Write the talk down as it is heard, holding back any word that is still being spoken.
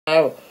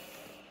So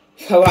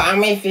what I'm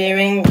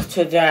reviewing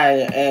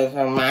today is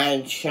on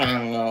my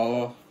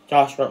channel,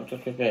 Josh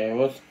Doctor's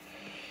Reviews,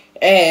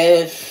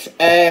 is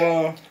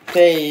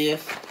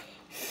these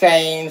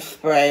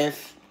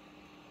SAINSBURY'S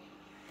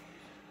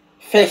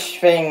fish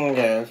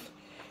fingers.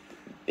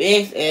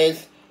 This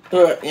is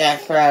good,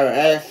 yes,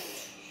 so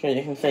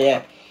you can see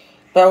it.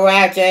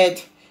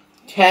 Breaded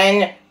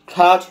 10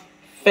 cod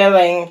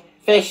filling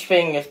fish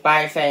fingers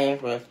by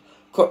SAINSBURY'S.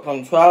 Cooked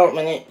from 12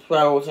 minutes,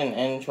 frozen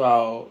in.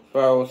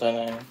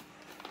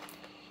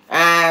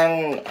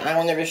 And I'm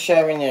going to be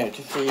showing you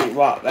to see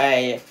what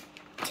they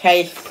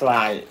taste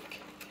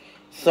like.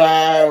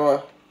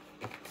 So,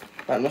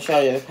 let me show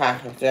you the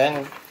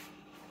packaging.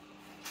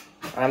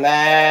 And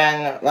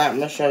then, let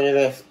me show you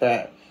this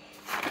bit.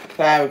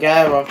 There we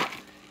go.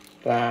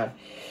 There.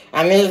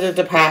 And these are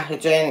the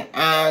packaging,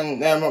 and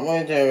then what we're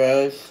going to do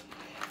is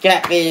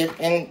get these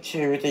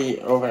into the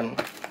oven.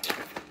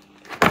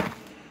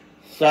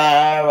 So,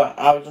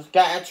 I'll just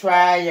get a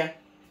tray.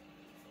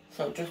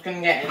 So, I'm just going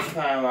to get a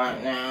tray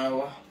right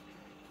now.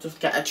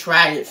 Just get a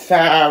tray.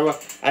 So,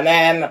 and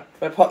then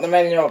we'll put them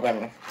in the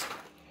oven.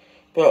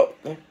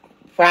 But the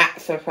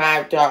fats are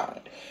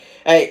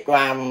 5.8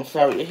 grams.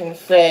 So, you can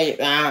see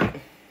that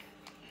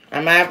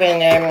I'm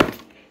having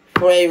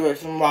 3 with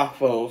some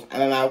waffles.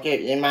 And then I'll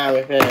give you my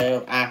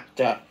review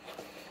after.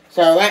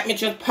 So, let me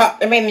just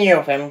pop them in the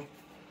oven.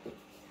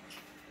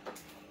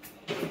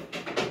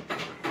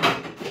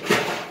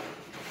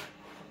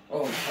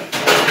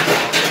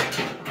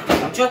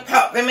 Just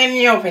pop them in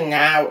the oven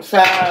now, so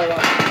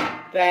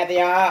there they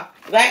are.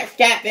 Let's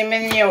get them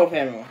in the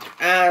oven,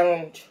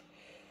 and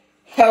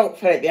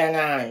hopefully they're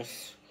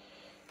nice.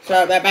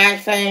 So they're by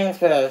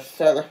SAINSBURY'S,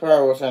 so they're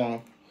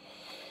frozen.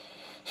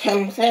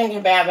 I'm thinking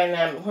about having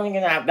them, I'm going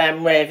to have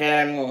them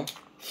with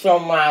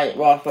some white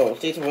waffles.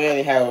 These are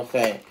really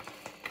healthy.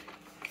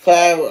 So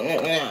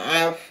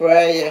I'll have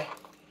 3.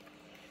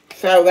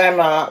 So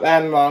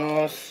them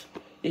ones,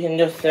 you can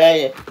just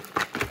see.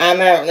 And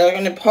then they're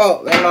going to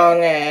put them on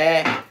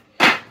there.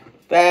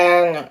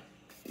 Then,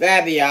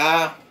 there they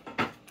are.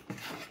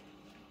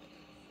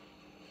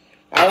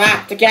 I'll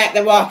have to get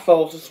the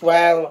waffles as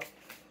well.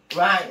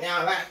 Right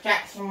now, let's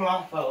get some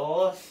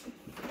waffles.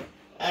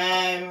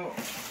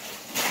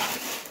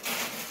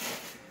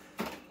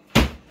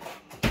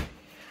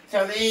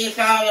 So these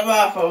are the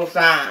waffles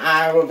that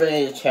I will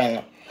be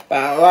eating. But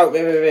I won't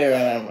be reviewing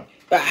them.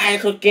 But I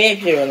could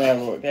give you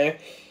another review.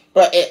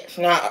 But it's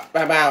not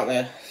about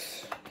this.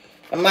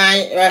 I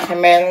might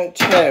recommend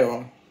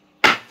 2.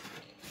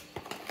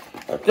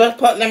 I'll just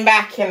put them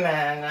back in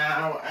there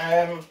now.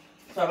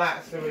 So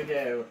that's the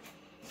review.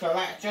 So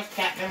let's just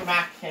get them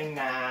back in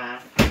there.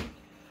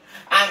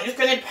 I'm just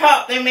going to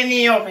pop them in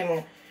the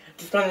oven.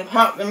 Just going to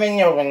pop them in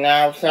the oven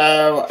now.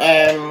 So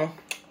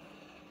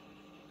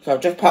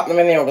just pop them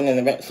in the oven in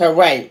a bit. So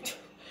wait.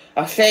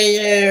 I'll see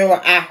you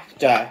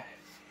after.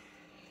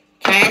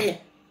 Okay?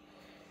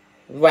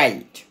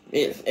 Wait.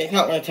 It's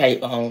not going to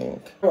take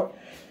long.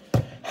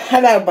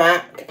 Hello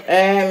back,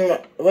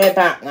 we're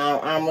back now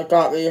and we've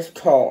got these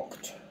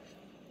cooked.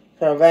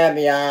 So there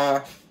they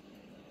are,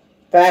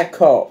 they're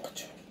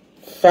cooked.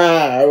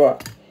 So,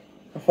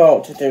 I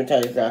thought to do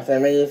taste test,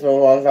 and these were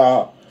ones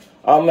are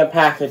on the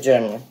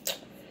packaging.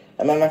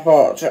 And then I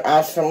thought to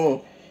add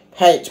some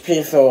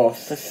HP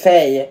sauce to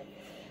see.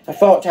 I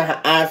thought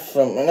to add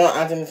some, we're not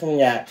adding some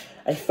yet.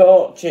 I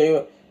thought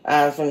to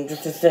add some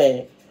just to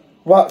see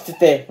what's the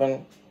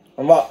difference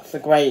and what's the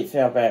great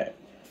of it.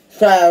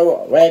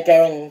 So, we're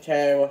going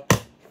to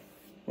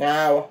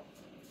now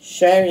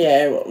show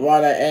you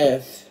what it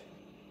is.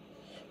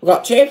 We've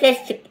got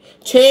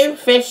two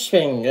fish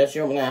fingers,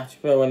 you're going to have to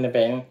throw in the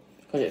bin,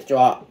 because it's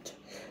dropped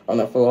on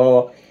the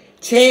floor.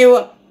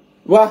 2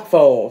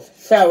 waffles.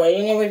 So, we're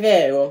going to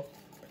review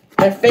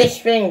the fish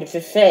fingers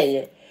to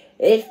see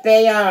if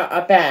they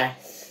are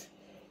best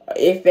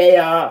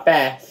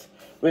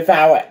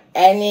without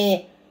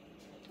any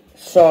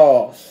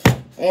sauce.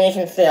 And you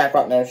can see I've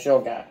got no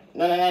sugar.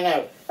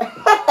 No.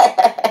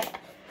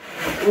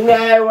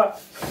 No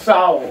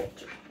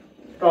salt.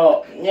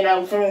 But, you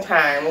know,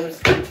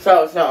 sometimes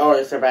salt's not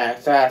always the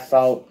best. So that's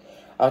salt.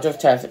 I'll just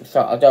test it for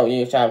salt. I don't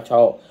use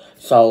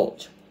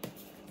salt.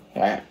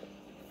 Right.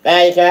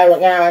 There you go.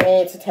 Now I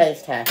need to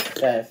taste test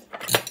this.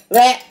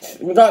 Let's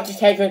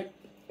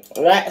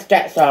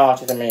get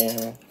started, I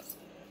mean.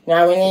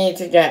 Now we need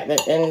to get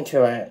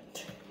into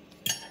it.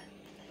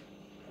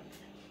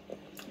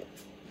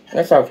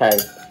 It's okay.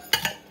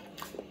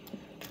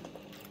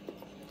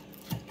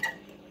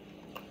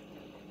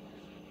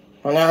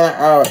 Well,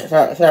 now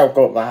it's no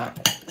good, that.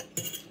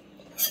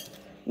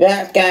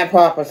 Let's get a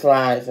proper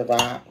slice of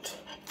that.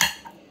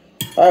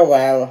 Oh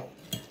well.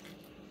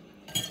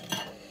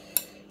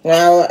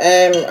 Now,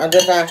 I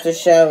just have to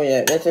show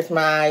you. This is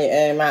my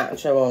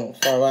actual one,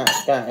 so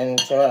let's get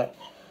into it.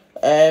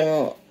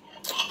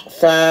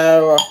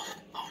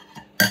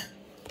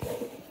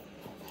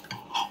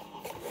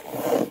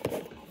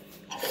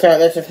 So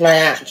this is my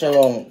actual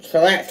one.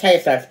 So let's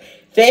taste this.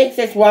 This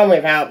is one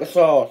without the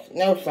sauce.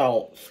 No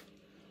salt.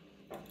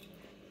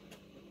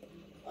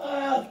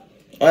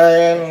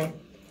 I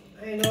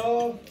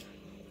know.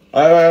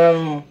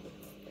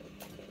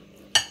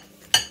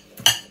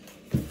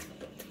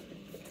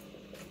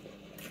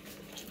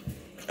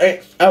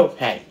 It's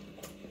okay.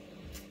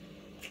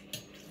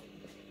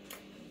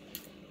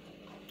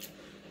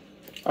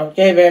 I'll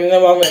give him the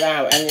one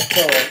without any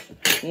sauce.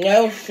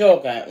 No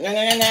sugar.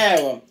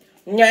 No.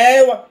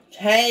 No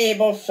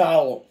table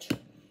salt.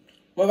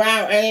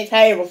 Without any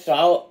table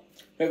salt.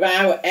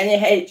 Without any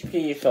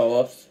HP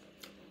sauce.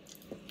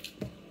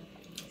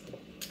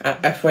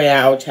 A 3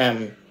 out of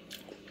 10.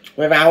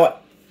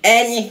 Without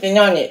anything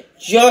on it.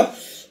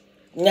 Just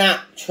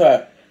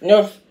natural.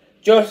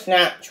 Just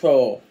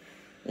natural.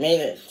 I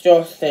mean, it's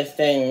just this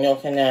thing,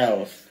 nothing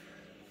else.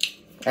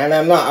 And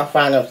I'm not a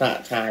fan of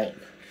that type.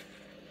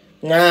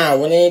 Now,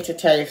 we need to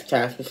taste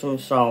test with some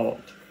salt.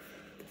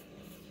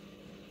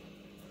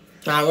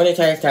 So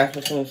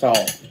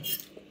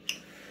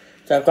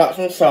I've got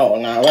some salt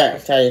now,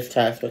 let's taste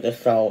test with the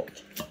salt.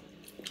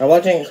 I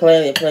wasn't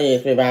clearly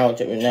pleased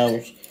without it, with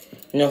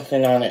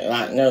nothing on it,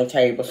 like no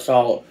table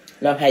salt,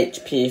 no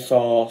HP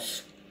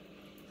sauce.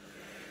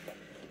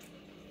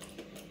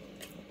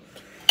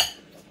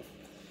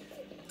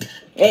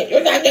 It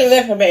just adds a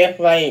little bit of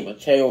flavour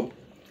too.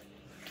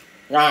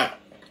 Right,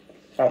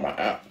 sorry about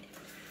that.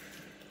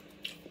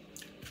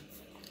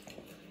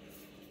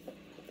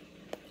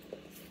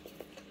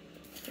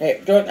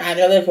 It does add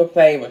a little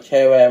flavour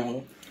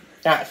to,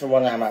 that's the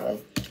one I'm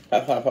having.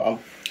 That's what I put on.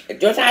 It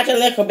does add a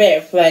little bit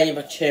of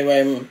flavour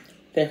to,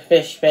 the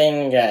fish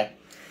finger.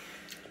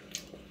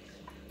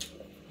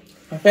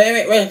 I feel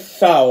it with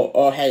salt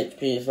or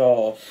HP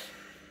sauce.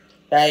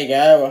 There you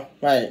go.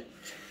 Right.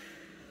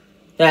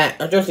 There,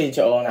 I'll just eat it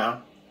all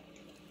now.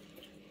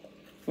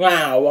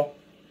 Wow.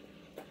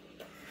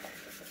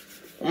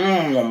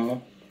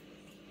 We're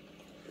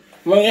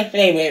gonna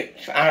see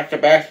which has the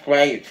best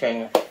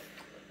rating.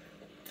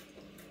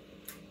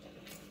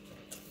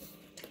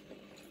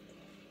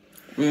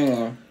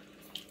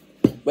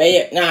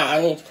 Now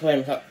I need to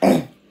clean up.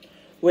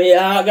 We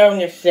are going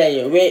to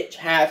see which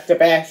has the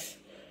best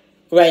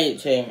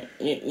rating.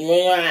 You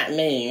know what that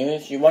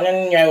means. You want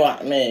to know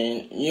what it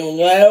means.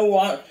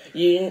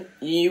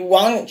 You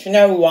want to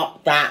know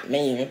what that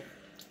means.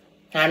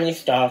 How many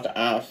stars it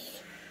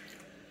has.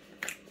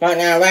 Right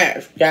now,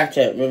 let's get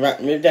it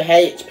with the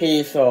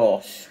HP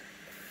sauce.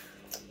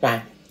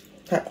 Right,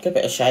 give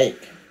it a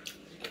shake.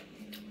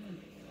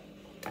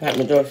 Let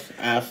me just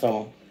add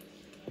some.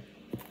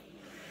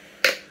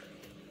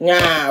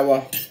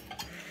 Now,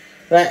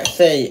 let's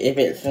see if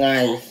it's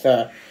nice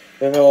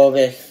with all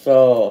this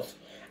sauce.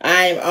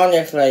 I'm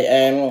honestly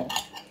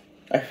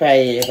a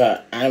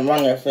favourite. I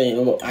love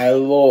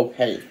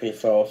HP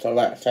sauce, so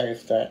let's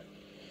taste it.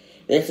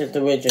 This is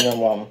the original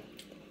one.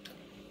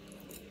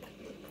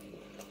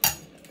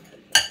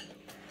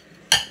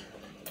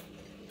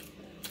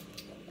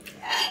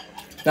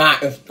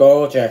 That is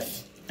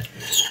gorgeous.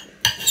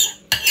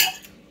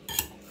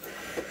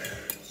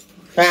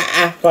 That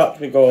has got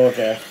to be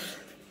gorgeous.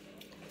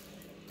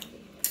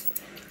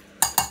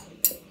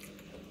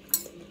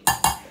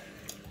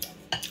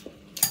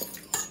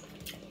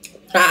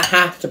 That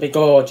has to be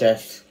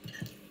gorgeous.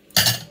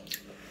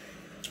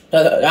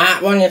 So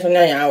that one is an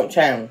 8 out of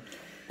 10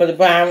 for the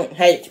brown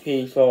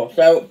HP sauce.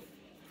 So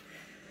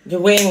the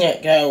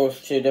winner goes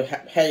to the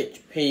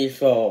HP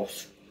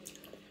sauce.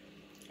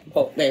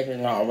 But this is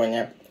not a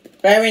winner.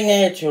 Very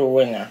near to a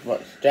winner,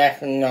 but it's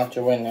definitely not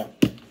a winner.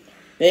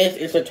 This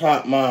is the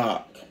top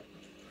mark.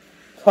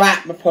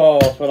 Clap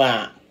applause for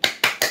that.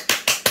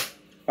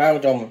 Well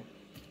done.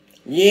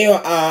 You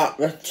are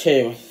the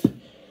tooth.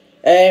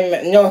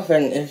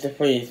 Nothing is the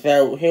three,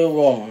 so who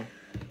won?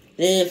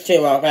 These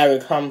two are very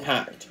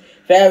compact.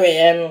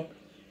 Very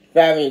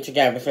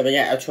together, so they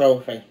get a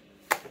trophy.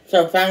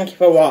 So thank you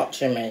for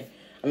watching me.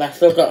 And I've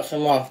still got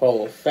some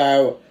waffles,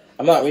 so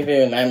I'm not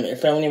reviewing them,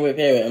 it's only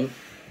reviewing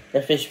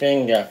the fish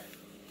finger.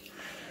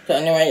 So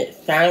anyway,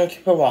 thank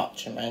you for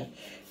watching me,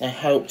 and I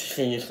hope to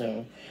see you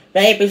soon.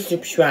 Maybe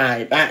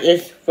subscribe, that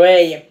is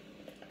free,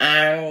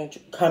 and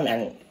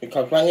comment,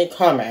 because when you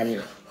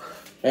comment,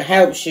 it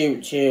helps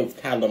YouTube,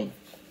 Callum.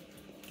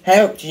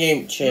 Helps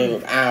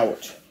YouTube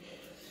out.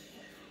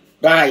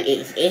 Right,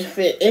 if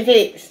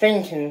YouTube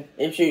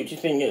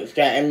thinks it's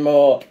getting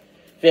more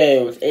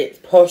views,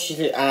 it pushes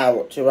it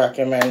out to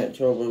recommend it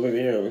to other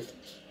reviews.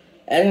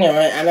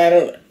 Anyway, and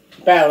then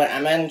bell it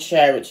and then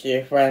share it to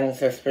your friends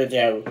this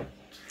video.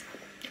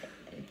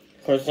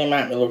 Because they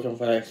might be looking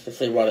for this to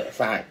see what it's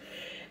like.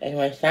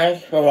 Anyway,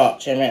 thanks for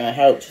watching and I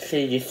hope to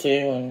see you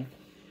soon.